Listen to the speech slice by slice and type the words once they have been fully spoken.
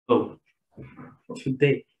So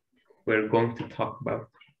today we're going to talk about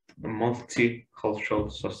a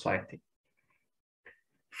multicultural society.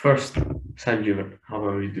 First, Sanjeevan, how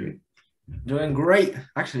are you doing? Doing great.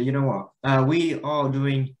 Actually, you know what? We are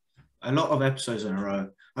doing a lot of episodes in a row.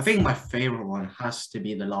 I think my favorite one has to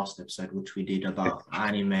be the last episode, which we did about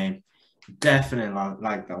anime. Definitely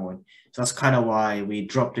like that one. So that's kind of why we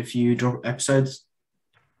dropped a few episodes.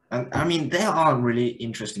 And I mean, there are really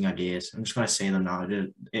interesting ideas. I'm just going to say them now.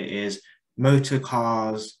 It is motor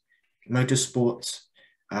cars, motorsports,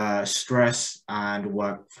 stress, and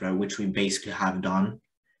workflow, which we basically have done.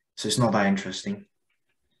 So it's not that interesting.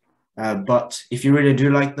 But if you really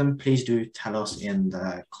do like them, please do tell us in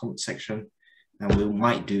the comment section and we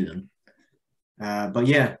might do them. But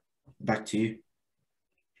yeah, back to you.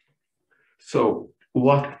 So,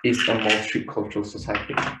 what is a multicultural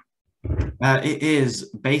society? It is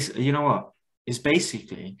basically, you know what? It's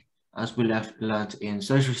basically, as we learned in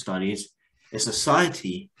social studies, a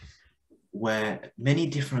society where many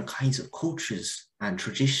different kinds of cultures and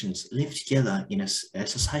traditions live together in a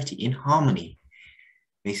society in harmony,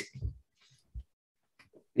 basically.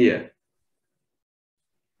 Yeah.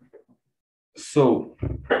 So,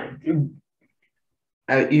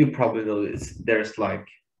 you probably know this. There's like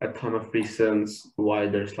a ton of reasons why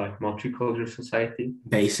there's like multicultural society.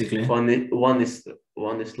 Basically. One is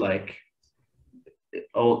like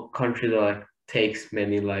a country that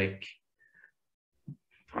like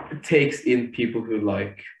takes in people who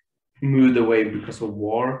like moved away because of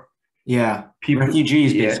war. Yeah. People,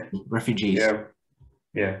 Refugees, yeah, basically. Refugees.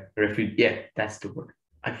 yeah, that's the word.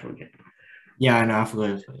 I forget. Yeah, I know, I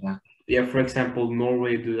forgot. Yeah. Yeah, for example,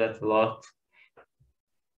 Norway do that a lot.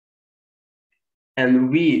 And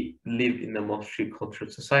we live in a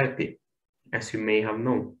multicultural society, as you may have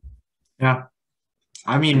known. Yeah.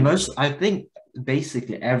 I mean, I think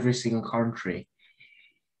basically every single country,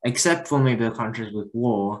 except for maybe the countries with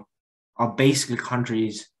war, are basically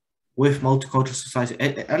countries with multicultural society.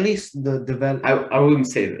 At least the develop. I wouldn't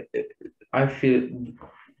say that. I feel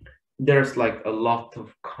there's like a lot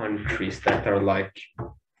of countries that are like.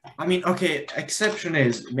 I mean, okay, exception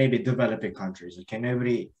is maybe developing countries. Okay,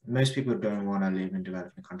 most people don't want to live in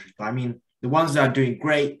developing countries, but I mean, the ones that are doing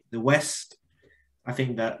great, the West, I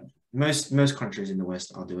think that most countries in the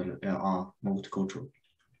West are multicultural.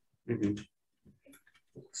 Mhm.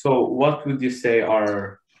 So, what would you say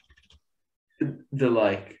are the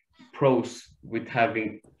like pros with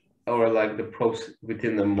having, or like the pros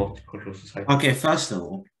within a multicultural society? Okay, first of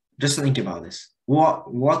all, just think about this.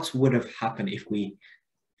 What would have happened if we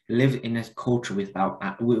lived in a culture without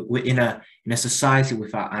in a society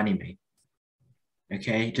without anime?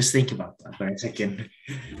 Okay, just think about that for a second.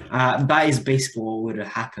 That is basically what would have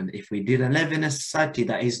happened if we didn't live in a society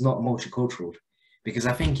that is not multicultural. Because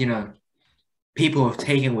I think people have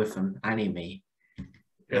taken with them anime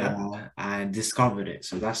and discovered it.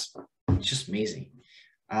 So that's just amazing.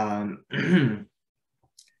 And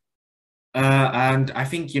I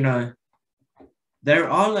think there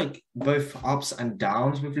are like both ups and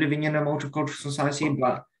downs with living in a multicultural society,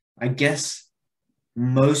 but I guess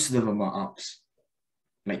most of them are ups,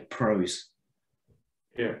 like pros.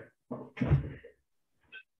 Yeah.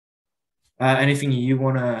 Anything you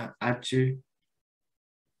want to add to?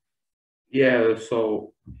 Yeah,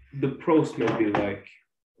 so the pros may be like,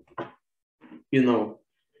 you know,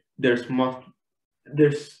 there's much,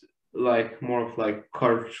 there's like more of like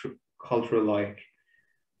cultural like,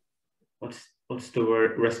 what's the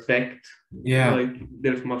word, respect. Yeah. Like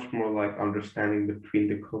there's much more like understanding between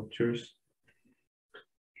the cultures.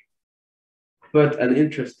 But an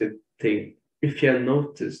interesting thing, if you have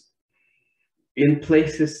noticed, in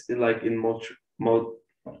places like in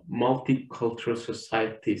multicultural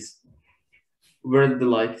societies, where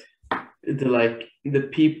the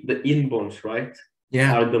people, the inborns, right,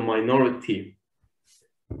 Yeah. are the minority,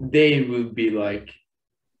 they will be like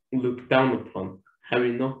looked down upon. Have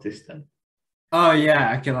you noticed that? Oh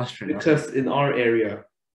yeah, okay, that's true. Because in our area,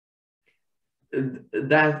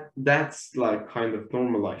 that's like kind of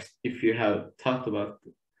normalized if you have thought about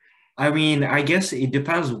it. I mean, I guess it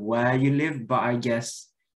depends where you live, but I guess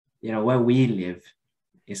where we live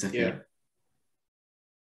is a Yeah. thing.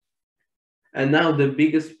 And now the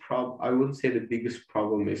biggest problem, I wouldn't say the biggest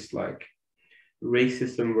problem is like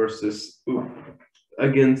racism versus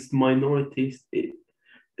against minorities.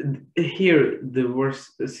 Here, the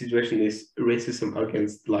worst situation is racism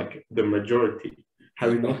against like the majority.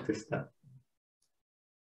 Have you noticed that?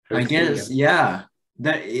 Have I you seen guess, that? yeah.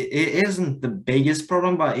 That it isn't the biggest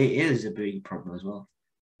problem, but it is a big problem as well.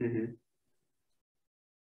 Mhm.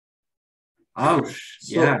 Oh,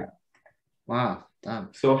 yeah. So, Wow,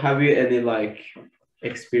 damn. so have you any like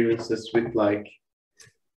experiences with like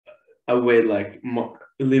a way like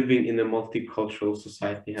living in a multicultural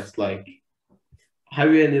society has like,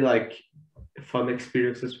 have you any like fun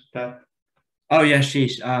experiences with that? Oh yeah,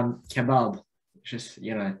 sheesh. Kebab. Just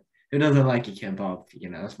who doesn't like a kebab?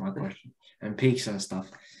 That's my question. And pizza and stuff.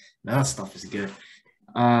 No, that stuff is good.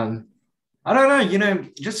 Um, I don't know.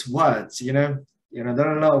 Just words. There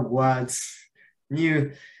are a lot of words,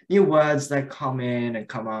 new new words that come in and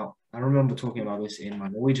come out. I remember talking about this in my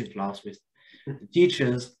Norwegian class with the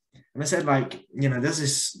teachers, and I said like, there's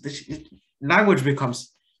this language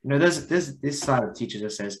becomes, there's this side of teachers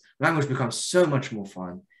that says language becomes so much more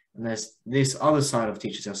fun, and there's this other side of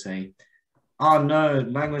teachers that say, oh no,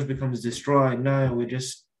 language becomes destroyed. No,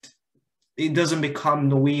 it doesn't become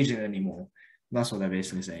Norwegian anymore. That's what they're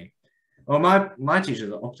basically saying. Well, my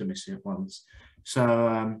teachers are optimistic ones,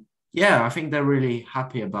 so yeah, I think they're really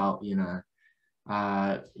happy about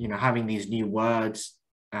having these new words,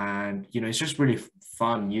 and it's just really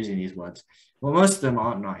fun using these words. Well, most of them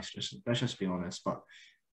aren't nice. Let's just be honest, but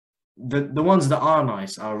the ones that are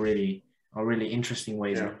nice are really interesting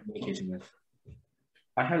ways of communicating with.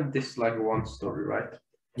 I have this like one story, right?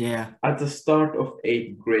 Yeah. At the start of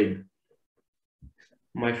 8th grade,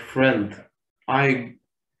 my friend,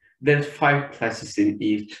 there's 5 classes in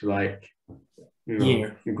each like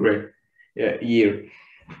grade, year,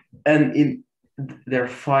 and there are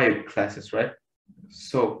 5 classes, right?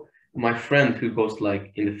 So my friend who goes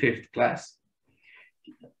like in the 5th class,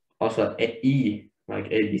 also at E,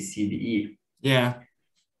 like A B C D E. Yeah.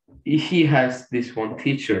 He has this one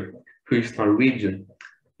teacher who is Norwegian.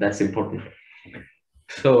 That's important.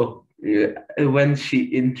 So when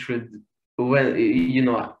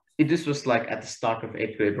this was like at the start of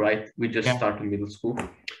 8th grade, right? We just started middle school.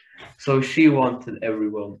 So she wanted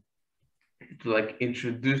everyone to like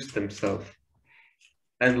introduce themselves.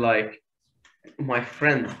 And like my one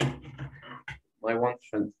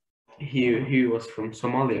friend, he was from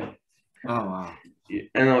Somalia. Oh wow.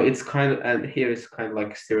 I know it's kind of, and here it's kind of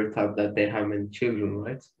like a stereotype that they have many children,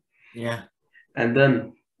 right? Yeah. And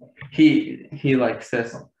then he like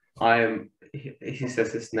says he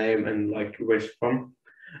says his name and like where he's from,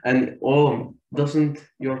 and doesn't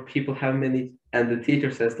your people have many, and the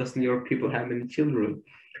teacher says, doesn't your people have many children?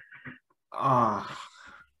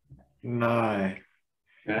 No.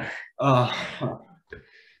 Yeah.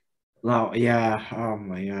 No, yeah. Oh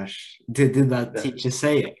my gosh. Did that teacher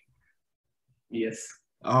say it? Yes.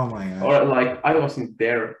 Oh my gosh. Or like I wasn't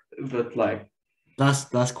there, but like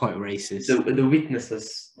that's quite racist. The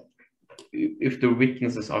witnesses, if the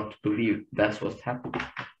witnesses are to believe, that's what happened.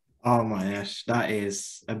 Oh my gosh, that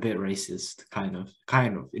is a bit racist, kind of.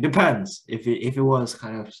 It depends. If it was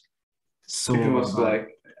kind of so. If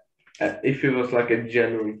it was like a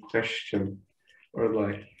genuine question, or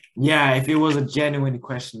like. Yeah, if it was a genuine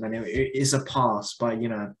question, then it is a pass. But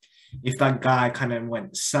if that guy kind of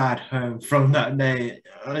went sad home from that day,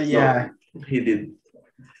 yeah. No, he did.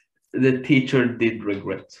 The teacher did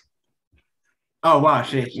regret. Oh wow,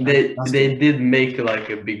 shit. They did make like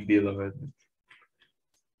a big deal of it.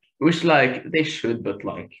 Which like they should, but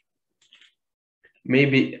like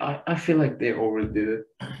maybe I feel like they already did it.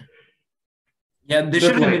 Yeah, they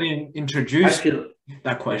should have been introduced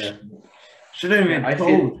that question. Yeah. Should have been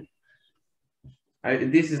told.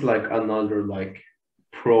 This is like another like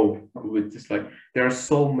pro with this, like there are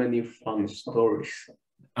so many fun stories.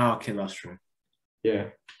 Oh, okay, that's true.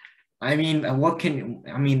 Yeah. I mean,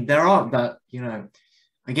 there are that,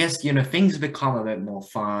 I guess, things become a bit more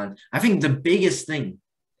fun. I think the biggest thing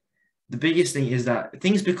is that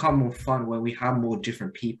things become more fun when we have more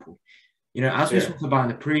different people. As we talked about in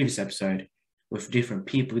the previous episode, with different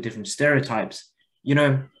people, different stereotypes,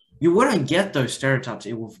 you wouldn't get those stereotypes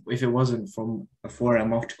if it wasn't for a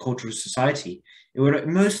multicultural society. It would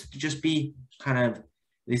most just be kind of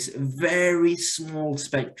this very small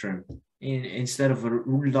spectrum instead of a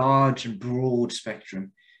large and broad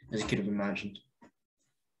spectrum, as you could have imagined.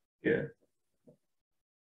 Yeah.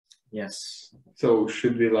 Yes. So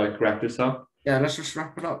should we like wrap this up? Yeah, let's just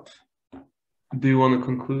wrap it up. Do you want to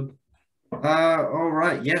conclude? All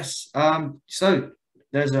right. Yes. So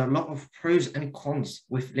there's a lot of pros and cons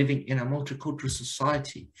with living in a multicultural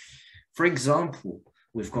society. For example,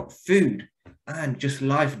 we've got food, and just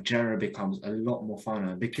life in general becomes a lot more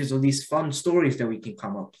funner because of these fun stories that we can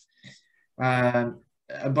come up with.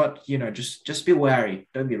 But just be wary.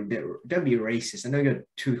 Don't be racist, and don't go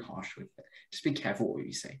too harsh with it. Just be careful what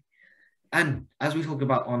you say. And as we talked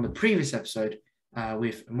about on the previous episode,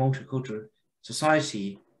 with multicultural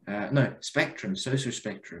society, spectrum, social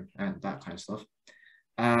spectrum, and that kind of stuff.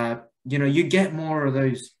 You get more of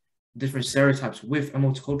those different stereotypes with a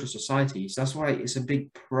multicultural society. So that's why it's a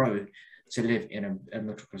big pro to live in a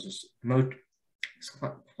multicultural it's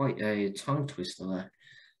quite a tongue twister there.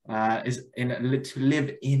 To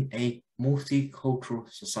live in a multicultural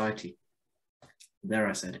society. There,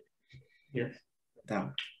 I said it. Yes.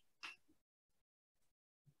 That.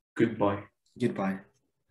 Goodbye. Goodbye.